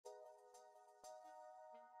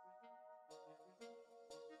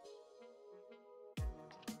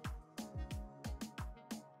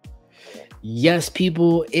Yes,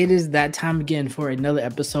 people, it is that time again for another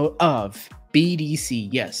episode of BDC.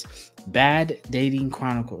 Yes, Bad Dating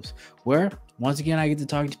Chronicles, where once again I get to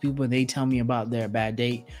talk to people and they tell me about their bad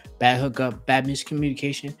date, bad hookup, bad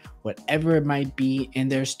miscommunication, whatever it might be in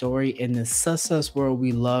their story in the sus world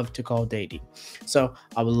we love to call dating. So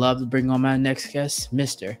I would love to bring on my next guest,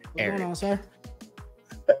 Mr. Eric. What's going on, sir?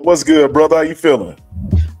 What's good, brother? How you feeling?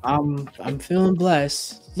 I'm feeling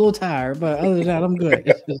blessed. A little tired, but other than that, I'm good.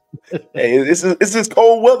 Hey, it's this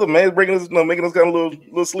cold weather, man. It's bringing us, making us kind of a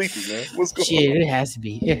little sleepy, man. What's going Shit, on? it has to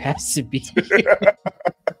be. It has to be.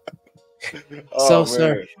 Oh,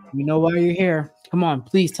 Sir, man. you know why you're here. Come on,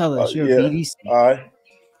 please tell us. You're a Yeah. BDC. All right.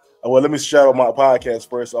 Well, let me shout out my podcast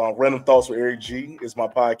first. Random Thoughts with Eric G is my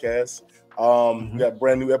podcast. We got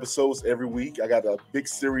brand new episodes every week. I got a big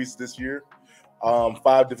series this year. 5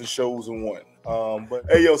 different shows in one. But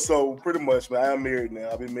hey, yo, so pretty much, man, I am married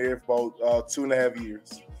now. I've been married for about 2.5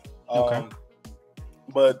 years. Okay.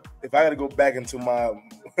 But if I got to go back into my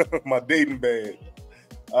my dating bag,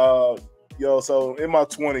 so in my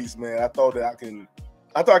 20s, man, I thought I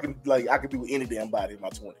could be with any damn body in my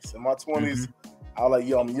 20s. In my 20s, I was like,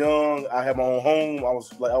 yo, I'm young. I have my own home. I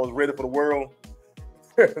was ready for the world.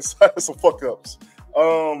 So I had some fuck ups.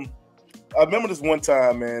 I remember this one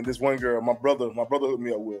time, man. This one girl, my brother hooked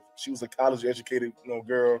me up with. She was a college educated,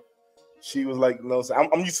 girl. She was like, so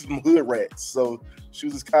I'm used to some hood rats. So she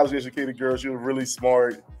was this college educated girl. She was really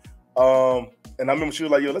smart. And I remember she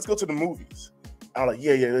was like, yo, let's go to the movies. I'm like,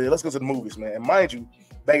 yeah, let's go to the movies, man. And mind you,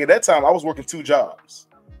 back at that time, I was working 2 jobs.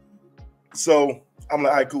 So I'm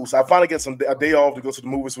like, all right, cool. So I finally get a day off to go to the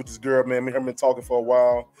movies with this girl, man. Me and her been talking for a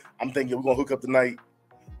while. I'm thinking we're gonna hook up tonight.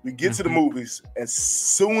 We get to the movies, as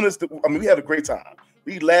soon as we had a great time.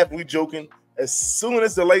 We laughing, we joking. As soon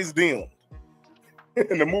as the lights dimmed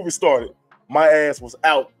and the movie started, my ass was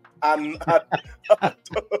out. As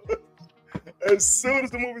soon as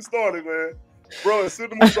the movie started, man, bro. As soon as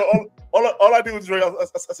the movie started, all I did was drink. I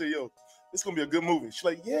said, "Yo, this is gonna be a good movie." She's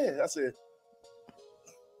like, "Yeah." I said,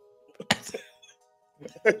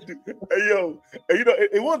 "Hey, yo," and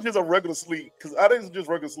it wasn't just a regular sleep, because I didn't just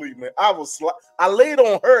regular sleep, man. I laid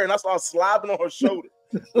on her and I started slobbing on her shoulder,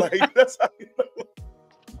 like that's how you know,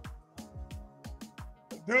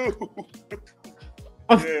 dude.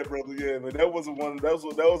 Yeah, brother. Yeah, man. That was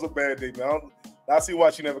a bad day, man. I see why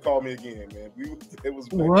she never called me again, man. It was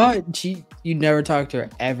bad. What? You never talked to her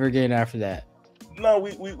ever again after that? No,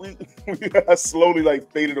 we slowly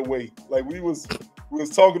like faded away. Like we was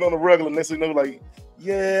talking on the regular, next thing you know, like,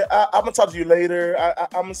 yeah, I'm gonna talk to you later.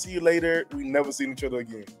 I'm gonna see you later. We never seen each other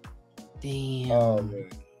again. Damn. Oh, man.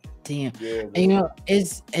 Damn. Yeah, and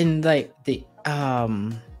it's in like the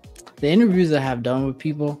interviews I have done with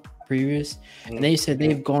people previous, and they said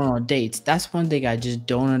they've gone on dates. That's one thing I just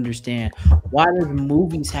don't understand. Why do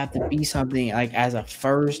movies have to be something like as a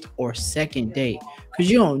first or second date? Because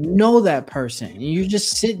you don't know that person. You're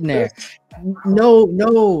just sitting there.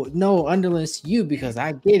 No underlines to you, because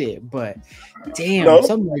I get it, but damn,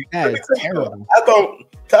 something like that is terrible. I don't,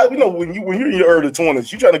 when you're in your early 20s,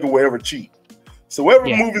 you're trying to go wherever cheap. So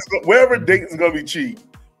wherever date is gonna be cheap,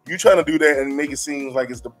 you're trying to do that and make it seem like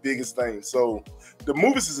it's the biggest thing. So the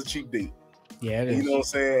movies is a cheap date. Yeah, it is. You know what I'm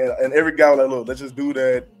saying? And every guy was like, look, let's just do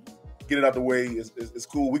that, get it out the way. It's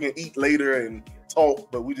cool. We can eat later and talk,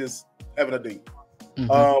 but we just having a date.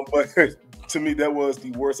 But to me, that was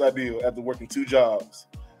the worst idea after working 2 jobs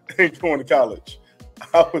and going to college.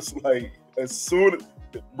 I was like,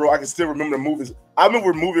 bro, I can still remember the movies. I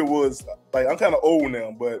remember the movie was, like, I'm kind of old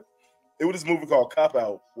now, but it was this movie called Cop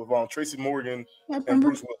Out with Tracy Morgan and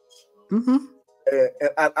Bruce Willis.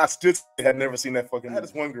 And I still had never seen that fucking. I had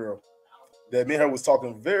this one girl that me and her was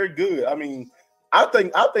talking very good. I mean, I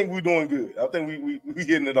think we're doing good. I think we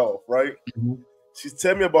hitting it off, right? She's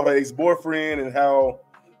telling me about her ex-boyfriend and how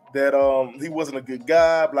that he wasn't a good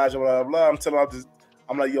guy, blah blah blah blah. I'm telling her,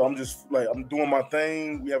 I'm like, yo, I'm doing my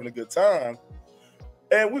thing. We having a good time.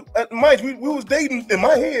 And we was dating in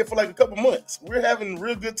my head for like a couple months. We're having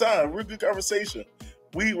real good time, real good conversation.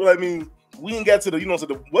 We ain't got to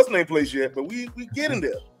the what's name place yet, but we getting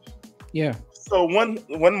there. Yeah. So one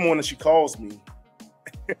morning she calls me.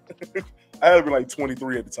 I had been like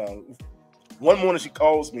 23 at the time. One morning she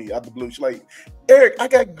calls me out the blue. She's like, Eric, I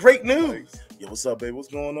got great news. Yo, what's up, baby? What's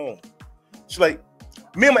going on? She's like,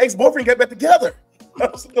 me and my ex-boyfriend got back together. I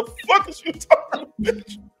was like, the fuck is you talking about?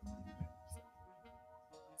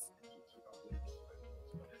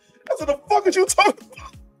 I said, the fuck is you talking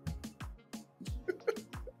about?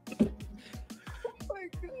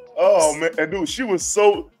 Oh, man. And dude, she was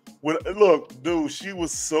so she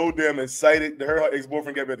was so damn excited that her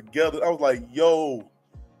ex-boyfriend got back together. I was like, yo,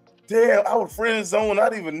 damn, our friend zone. I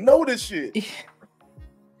didn't even know this shit.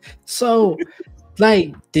 So,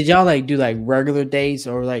 like, did y'all like do like regular dates,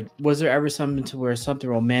 or like was there ever something to where something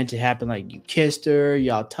romantic happened, like you kissed her,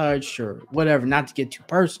 y'all touched, or whatever? Not to get too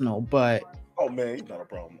personal, but oh man, it's not a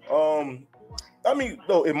problem. I mean,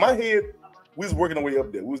 though, in my head, we was working our way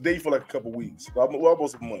up there. We was dating for like a couple weeks,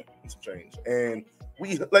 almost a month and some change. And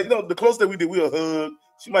we like, the closest that we did, we a hug.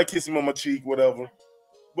 She might kiss him on my cheek, whatever.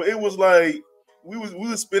 But it was like we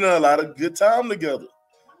was spending a lot of good time together.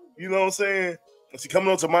 You know what I'm saying? And she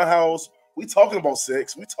coming up to my house. We talking about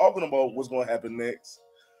sex. We talking about what's gonna happen next.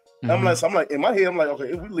 I'm like, in my head, I'm like,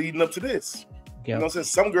 okay, we leading up to this. Yep. You know what I'm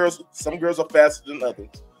saying? Some girls are faster than others.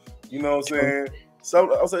 You know what I'm saying?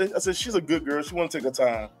 So I said, she's a good girl. She want to take her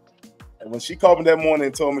time. And when she called me that morning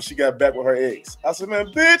and told me she got back with her ex, I said, man,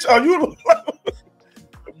 bitch, are you?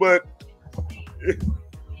 But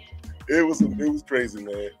it was crazy,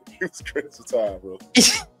 man. It was crazy time, bro.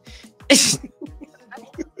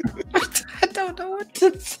 I don't know what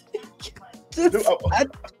to say.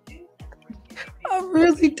 I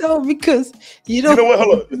really don't, because you know what?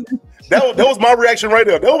 Hold on. That was my reaction right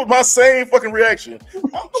there. That was my same fucking reaction. I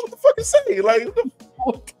don't know what the fuck you say.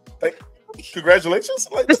 Like, congratulations.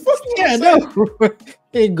 Like, the fuck yeah, no.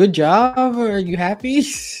 Hey, good job. Are you happy?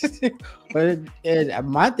 But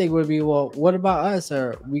my thing would be, well, what about us?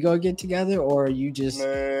 Are we gonna get together, or are you just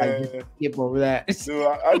like, skip over that?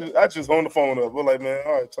 Dude, I just hung the phone up. We're like, man,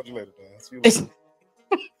 all right, talk to you later, man. See you later.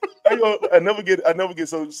 I never get.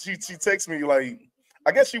 So she texts me like,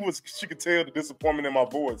 I guess she could tell the disappointment in my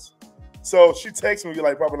voice. So she texts me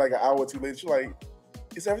like probably like an hour or two later. She's like,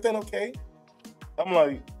 is everything okay? I'm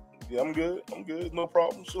like, yeah, I'm good. No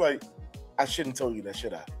problem. She's like, I shouldn't tell you that,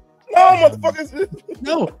 should I? No, motherfuckers.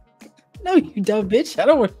 No, you dumb bitch. I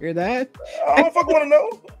don't want to hear that. I don't fucking want to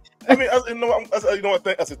know. I mean, you know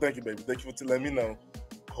what? I said, thank you, baby. Thank you for letting me know.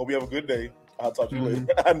 Hope you have a good day. I'll talk to you later.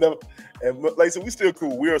 Like I said, we still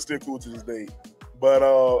cool. We are still cool to this day. But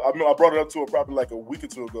I brought it up to her probably like a week or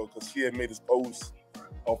two ago because she had made this post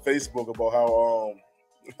on Facebook about how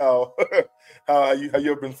you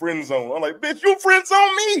ever been friend zoned. I'm like, bitch, you friend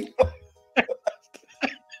zone me.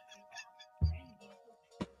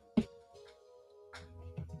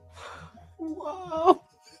 Whoa.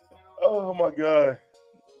 Oh my God.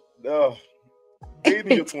 No.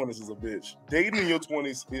 Dating in your 20s is a bitch. Dating in your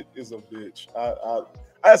 20s is a bitch.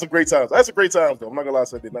 I had some great times. Though. I'm not gonna lie, I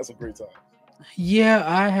said that's a great time. Yeah,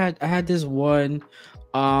 I had this one.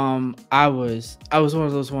 I was one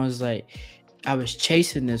of those ones, like, I was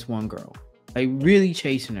chasing this one girl, like really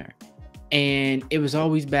chasing her, and it was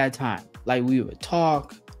always bad time. Like, we would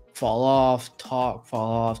talk, fall off, talk,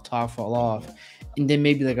 fall off, talk, fall off, and then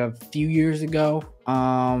maybe like a few years ago,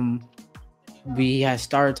 we had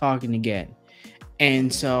started talking again,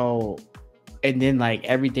 and then like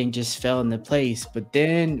everything just fell into place. But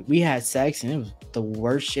then we had sex, and it was the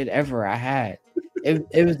worst shit ever I had.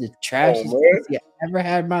 It was the trashiest thing I ever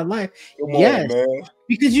had in my life. Yes,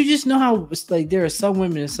 because you just know how it's like there are some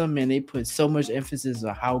women and some men, they put so much emphasis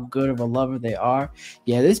on how good of a lover they are.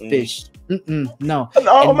 Yeah, this bitch, no.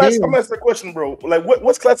 I'm asking the question, bro. Like,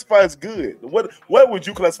 what's classified as good? What would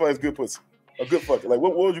you classify as good pussy? A good fucker? Like,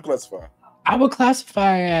 what would you classify? I would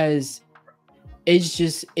classify as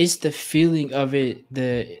it's the feeling of it,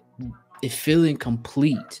 it feeling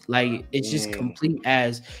complete. Like, it's just complete,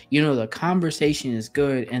 as you know, the conversation is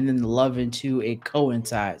good and then the love into it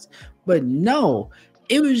coincides. But no,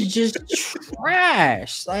 it was just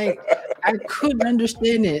trash. Like, I couldn't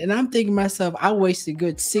understand it. And I'm thinking to myself, I wasted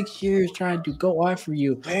good 6 years trying to go on for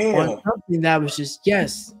you on something that was just,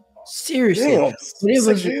 yes, seriously. Damn. But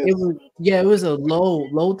it was a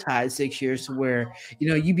low tide 6 years, to where, you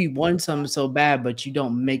know, you be wanting something so bad, but you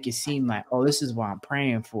don't make it seem like, oh, this is what I'm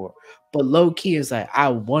praying for. But low key is like, I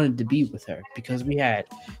wanted to be with her because we had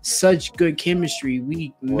such good chemistry.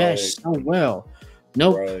 We meshed so well.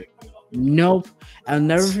 Nope. I'll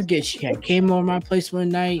never forget. She came over my place one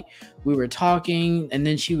night. We were talking, and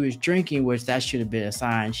then she was drinking, which that should have been a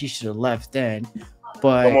sign. She should have left then.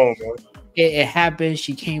 But come on, man. It happened.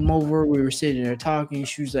 She came over. We were sitting there talking.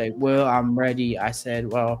 She was like, well, I'm ready. I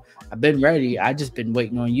said, well, I've been ready. I just been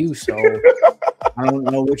waiting on you. So I don't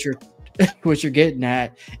know what you're getting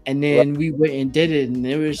at. And then we went and did it, and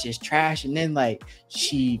it was just trash. And then like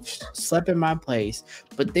she slept in my place,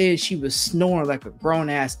 but then she was snoring like a grown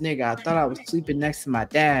ass nigga. I thought I was sleeping next to my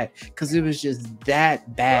dad because it was just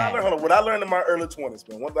that bad. What I learned in my early 20s,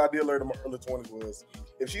 man. One thing I did learn in my early 20s was,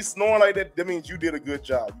 if she's snoring like that, that means you did a good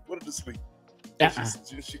job. You put her to sleep.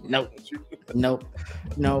 Nope.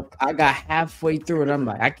 I got halfway through it. I'm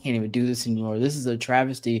like, I can't even do this anymore. This is a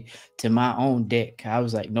travesty to my own dick. I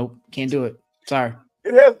was like, nope, can't do it. Sorry.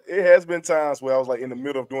 it has been times where I was like in the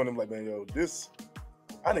middle of doing them, like, man, yo,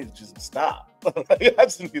 I need to just stop. I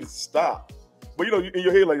just need to stop. But you know, in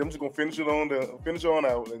your head, like, I'm just gonna finish on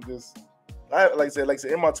out, and just, like I said,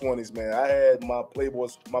 in my 20s, man, I had my playboy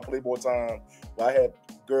time where I had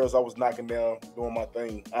girls I was knocking down doing my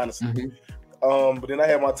thing, honestly. Mm-hmm. But then I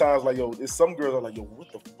had my times like, yo, there's some girls I'm like, yo,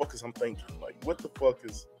 what the fuck is I'm thinking? Like, what the fuck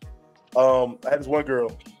is? I had this one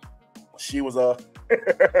girl. She was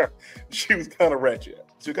she was kind of ratchet.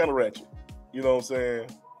 You know what I'm saying?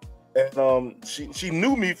 And she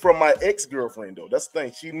knew me from my ex-girlfriend though. That's the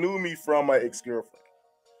thing. She knew me from my ex-girlfriend.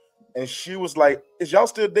 And she was like, "Is y'all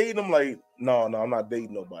still dating?" I'm like, no, I'm not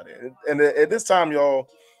dating nobody. And at this time, y'all,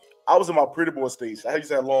 I was in my pretty boy stage. I used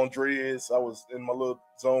to have long dreads. I was in my little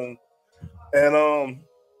zone. And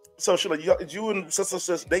so she's like, you and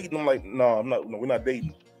such dating? I'm like, no, I'm not. No, we're not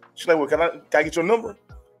dating. She's like, well, can I get your number?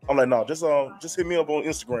 I'm like, no, just hit me up on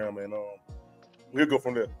Instagram and we'll go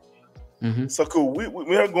from there. Mm-hmm. So cool.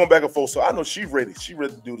 We're going back and forth. So I know she's ready. She's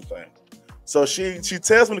ready to do the thing. So she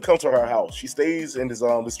tells me to come to her house. She stays in this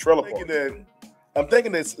trailer park. I'm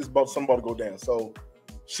thinking that it's about somebody to go down. So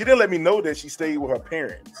she didn't let me know that she stayed with her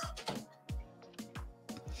parents.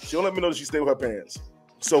 She don't let me know that she stayed with her parents.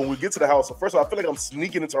 So when we get to the house, so first of all, I feel like I'm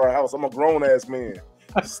sneaking into her house. I'm a grown ass man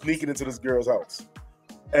sneaking into this girl's house.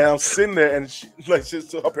 And I'm sitting there, and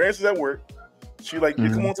so her parents is at work. She like, you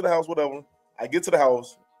come on to the house, whatever. I get to the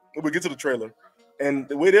house, we get to the trailer, and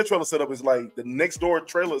the way their trailer set up is like the next door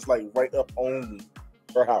trailer is like right up on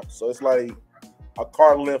her house. So it's like a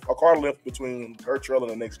car length between her trailer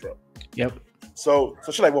and the next trailer. Yep. So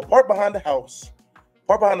she's like, well, park behind the house.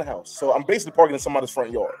 So I'm basically parking in somebody's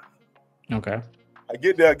front yard. Okay. I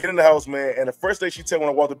get there, get in the house, man, and the first thing she tell me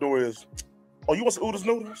when I walk the door is, "Oh, you want some oodles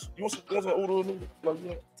noodles? You want some oodles noodles?" Like,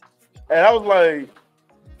 yeah. And I was like,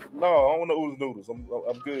 "No, I don't want no oodles noodles.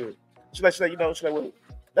 I'm good." She's like, well,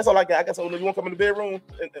 that's all I got. I got some oodles. You want to come in the bedroom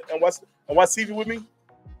and watch TV with me?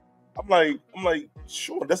 I'm like,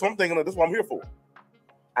 sure. That's what I'm thinking of. That's what I'm here for.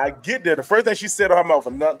 I get there. The first thing she said to her mouth,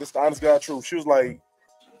 and not this the honest God truth, she was like,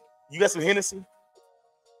 "You got some Hennessy?"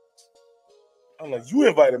 I'm like, "You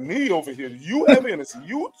invited me over here. You have Hennessy.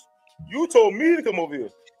 You told me to come over here."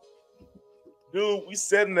 Dude, we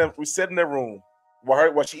sat in that room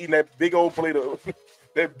while she eating that big old plate of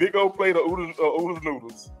oodles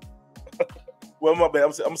noodles. Well, my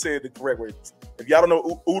bad. I'm saying it the correct way. If y'all don't know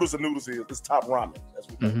what oodles and noodles is, it's top ramen. That's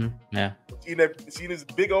what yeah. She eating this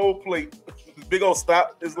big old plate, this big old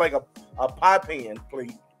stop. It's like a pie pan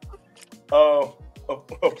plate of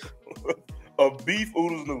beef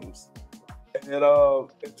oodles noodles. And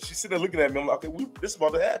she's sitting there looking at me. I'm like, okay, this is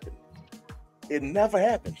about to happen. It never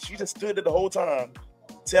happened. She just stood there the whole time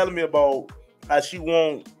telling me about how she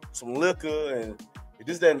want some liquor and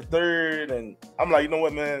this, that, and the third. And I'm like, you know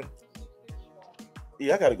what, man?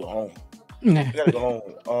 Yeah, I gotta go home. I gotta go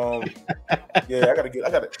home. Yeah, I gotta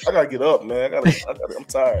get up, man. I'm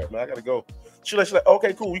tired, man. I gotta go. She's like,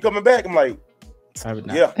 okay, cool. You coming back? I'm like,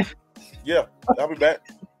 yeah. I'll be back.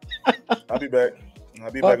 I'll be back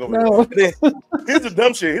over there. Here's the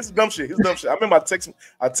dumb shit. I remember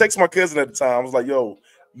I text my cousin at the time. I was like, yo,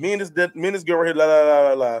 me and this girl right here, la la la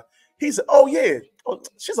la la. He said, oh yeah,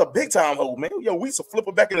 she's a big time hoe, man. Yo, we used to flip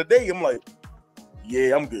her back in the day. I'm like,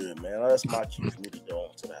 yeah, I'm good, man. That's my cue for me to go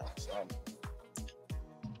on to the house.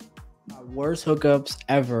 My worst hookups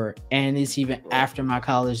ever, and it's even after my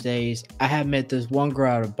college days. I had met this one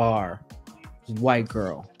girl at a bar, this white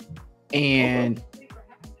girl, and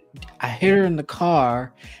I hit her in the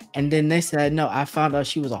car, and then they said no. I found out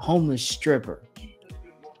she was a homeless stripper.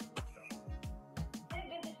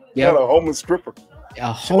 Yeah, a homeless stripper.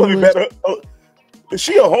 Is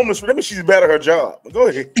she a homeless? Maybe she's bad at her job. Go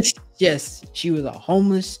ahead. Yes, she was a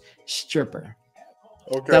homeless stripper.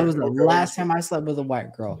 Okay, that was the last time I slept with a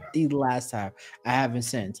white girl. The last time. I haven't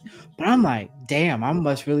since. But I'm like, damn, I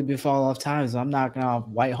must really be falling off times. I'm knocking off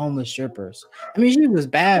white homeless strippers. I mean, she was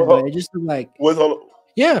bad, but it just looked like.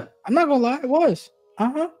 Yeah, I'm not gonna lie, it was.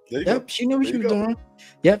 Yep, she knew what she was doing.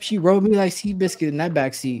 Yep, she rode me like Seabiscuit in that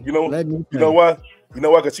back seat. You know why?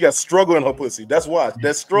 Because she got struggle in her pussy. That's why.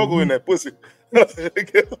 That struggle in that pussy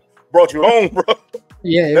brought you home, bro.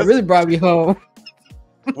 Yeah, it really brought me home.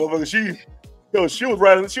 Well, she was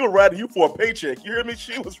riding you for a paycheck. You hear me?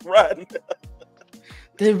 She was riding.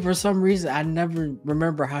 Then for some reason, I never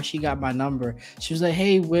remember how she got my number. She was like,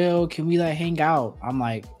 "Hey, Will, can we like hang out?" I'm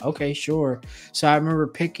like, "Okay, sure." So I remember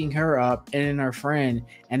picking her up and then her friend,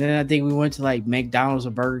 and then I think we went to like McDonald's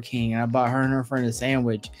or Burger King, and I bought her and her friend a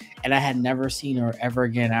sandwich, and I had never seen her ever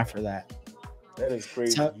again after that. That is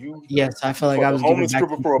crazy. So, yes, I felt like I was homeless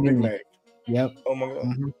stripper for a Big Mac. Yep. Oh my god.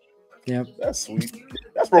 Mm-hmm. Yep. That's sweet.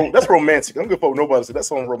 That's that's romantic. I'm gonna fuck with nobody. So that's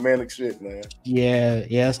some romantic shit, man. Yeah,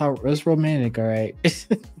 that's romantic. All right.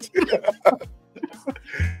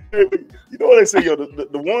 You know what they say, yo? The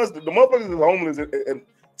motherfuckers that's homeless, and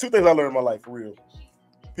two things I learned in my life for real.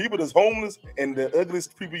 People that's homeless and the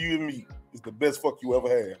ugliest people you meet is the best fuck you ever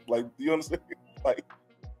had. Like, do you understand? Like,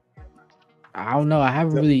 I don't know. I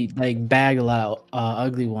haven't really like bagged a lot of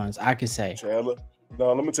ugly ones, I could say. Chandler,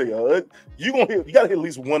 no, let me tell you, you gotta hit at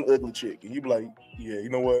least one ugly chick, and you be like, yeah, you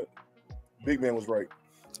know what? Big man was right.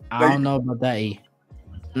 I don't know about that.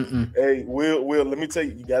 Hey, Will, let me tell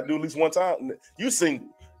you, you gotta do at least one time. You single,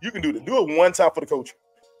 you can do it. Do it one time for the culture.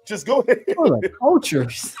 Just go ahead. For the culture.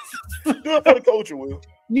 Do it for the culture, Will.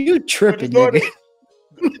 You tripping, nigga.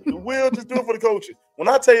 Will, just do it for the culture. When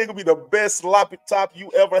I tell you it's gonna be the best sloppy top you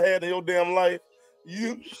ever had in your damn life,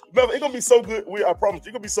 it's gonna be so good. I promise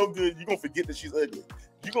you're gonna be so good, you're gonna forget that she's ugly.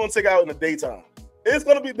 You're gonna take her out in the daytime. It's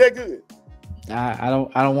gonna be that good. I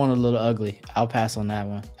don't want a little ugly. I'll pass on that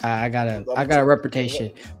one. I got a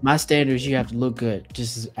reputation. My standards, you have to look good,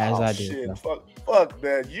 just as I do. Shit. So. Fuck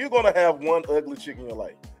that. You're gonna have one ugly chick in your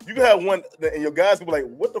life. You can have one, and your guys will be like,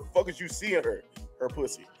 "What the fuck is you seeing her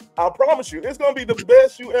pussy?" I promise you, it's gonna be the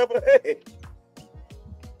best you ever had.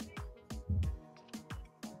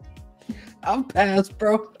 I'm past,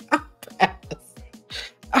 bro.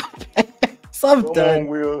 I'm done.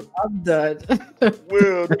 Will. I'm done.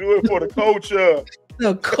 Will, do it for the culture.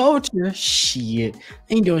 The culture? Shit. I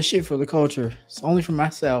ain't doing shit for the culture. It's only for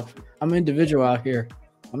myself. I'm an individual out here.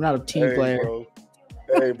 I'm not a team player. Bro.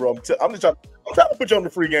 Hey, bro. I'm trying to put you on the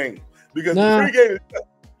free game. Because the free game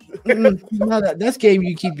is... no, that's game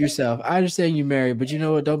you keep yourself. I understand you married, but you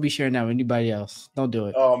know what? Don't be sharing that with anybody else. Don't do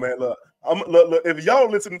it. Oh man, look. Look, if y'all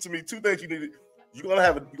listening to me, two things you need. You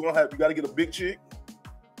gotta get a big chick.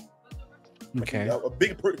 Okay. A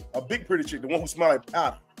big pretty chick, the one who smell like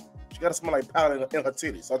powder. She gotta smell like powder in her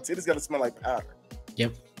titties. Her titties gotta smell like powder.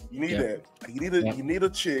 Yep. You need that. You need a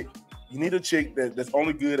chick. You need a chick that's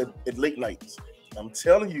only good at late nights. I'm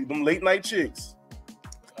telling you, them late night chicks.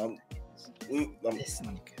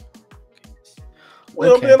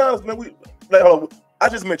 Well, being honest, man, I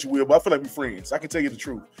just met you, Will, but I feel like we're friends. I can tell you the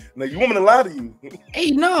truth. Now, you want me to lie to you?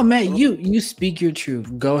 Hey, no, man, you speak your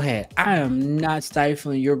truth. Go ahead. I am not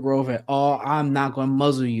stifling your growth at all. I'm not gonna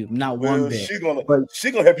muzzle you, not one bit. She gonna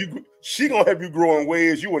help you. She gonna help you grow in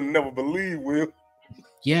ways you would never believe, Will.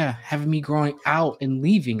 Yeah, having me growing out and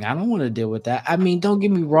leaving. I don't want to deal with that. I mean, don't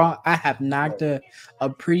get me wrong. I have knocked a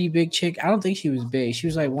pretty big chick. I don't think she was big. She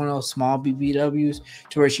was like one of those small BBWs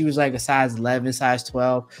to where she was like a size 11, size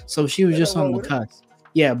 12. So she was just on the cusp.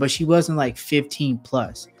 Yeah, but she wasn't like 15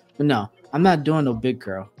 plus. But no, I'm not doing no big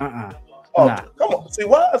girl. Oh, come on. See,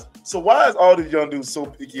 why is all these young dudes so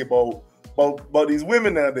picky about these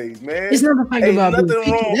women nowadays, man? It's not the fact about being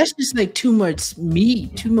picky. That's just like too much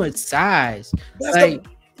meat, too much size. That's like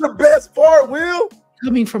the best part, Will.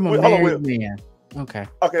 Coming from a married man. Okay,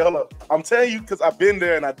 hold up. I'm telling you because I've been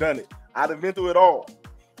there and I've done it. I've been through it all.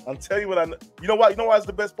 I'm telling you what I know. You know why? You know why it's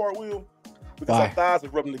the best part, Will? Because her thighs are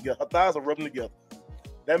rubbing together. Her thighs are rubbing together.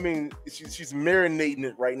 That means she's marinating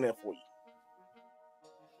it right now for you.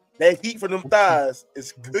 That heat from them thighs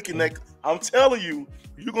is cooking that. I'm telling you,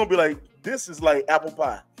 you're gonna be like, this is like apple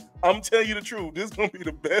pie. I'm telling you the truth. This is gonna be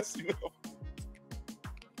the best you ever.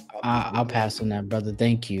 I'll pass on that, brother.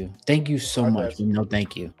 Thank you. Thank you so much. No,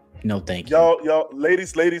 thank you. No, thank you. Y'all,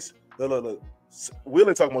 ladies. Look. Will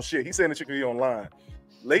ain't talking about shit. He's saying the chick here online.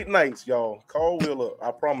 Late nights, y'all. Call Will up.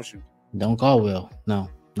 I promise you. Don't call Will. No.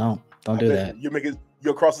 Don't do that.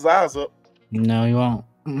 You'll cross his eyes up. No, you won't.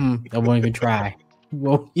 I won't even try.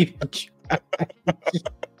 Won't even try.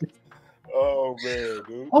 Oh man,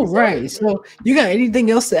 dude. Oh right. So you got anything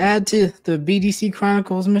else to add to the BDC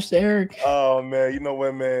Chronicles, Mr. Eric? Oh man, you know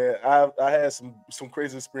what, man? I had some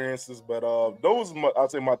crazy experiences, but those are I'll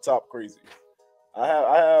say my top crazy. I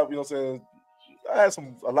have you know what I'm saying. I had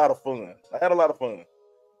a lot of fun. I had a lot of fun.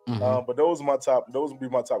 But those would be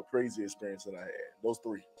my top crazy experience that I had. Those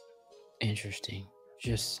three. Interesting.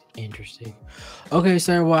 Just interesting. Okay,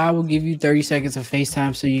 sir. Well, I will give you 30 seconds of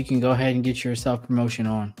FaceTime so you can go ahead and get your self-promotion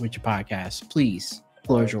on with your podcast. Please.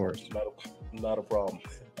 Floor is yours. Not a problem.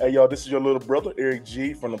 Hey, y'all, this is your little brother, Eric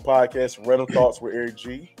G, from the podcast Random Thoughts with Eric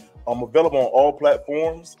G. I'm available on all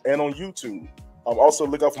platforms and on YouTube. Also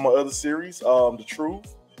look out for my other series, The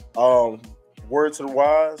Truth, Word to the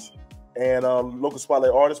Wise, and Local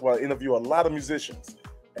Spotlight Artists, where I interview a lot of musicians.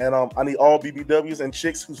 And I need all BBWs and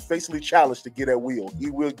chicks who's facially challenged to get at Will. He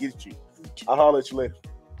will get you. I'll holler at you later.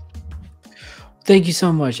 Thank you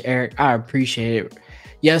so much, Eric. I appreciate it.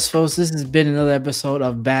 Yes, folks, this has been another episode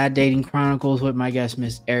of Bad Dating Chronicles with my guest,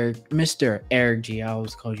 Mr. Eric G. I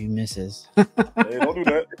always call you Mrs. Hey, don't do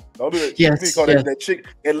that. Don't do that. Yes, You need to call yes. that chick,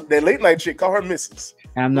 that late night chick, call her Mrs.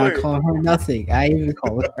 I'm not calling her nothing. I even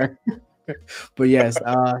call her. But yes,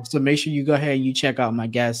 so make sure you go ahead and you check out my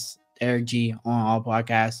guest, Eric G, on all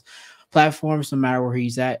podcast platforms, no matter where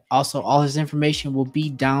he's at. Also, all his information will be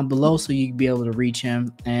down below so you can be able to reach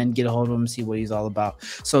him and get a hold of him and see what he's all about.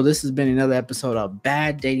 So this has been another episode of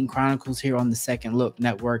Bad Dating Chronicles here on the Second Look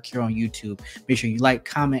Network here on YouTube. Make sure you like,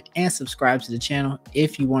 comment, and subscribe to the channel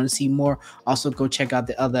if you want to see more. Also, go check out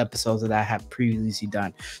the other episodes that I have previously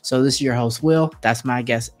done. So this is your host, Will. That's my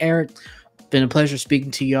guest, Eric. Been a pleasure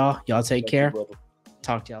speaking to y'all. Y'all take care.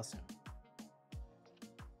 Talk to y'all soon.